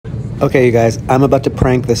Okay, you guys, I'm about to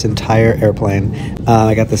prank this entire airplane.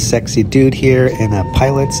 I got this sexy dude here in a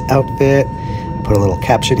pilot's outfit. Put a little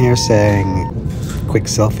caption here saying, quick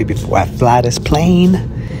selfie before I fly this plane.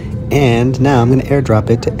 And now I'm going to airdrop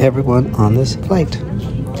it to everyone on this flight.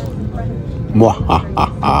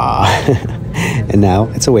 Mwahaha. And now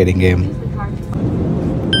it's a waiting game.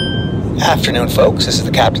 Afternoon, folks. This is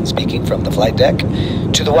the captain speaking from the flight deck.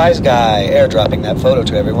 To the wise guy airdropping that photo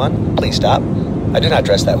to everyone, please stop. I do not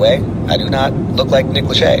dress that way. I do not look like Nick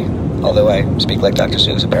Lachey, although I speak like Dr.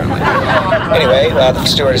 Seuss, apparently. Anyway, the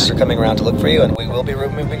stewardesses are coming around to look for you, and we will be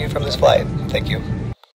removing you from this flight. Thank you.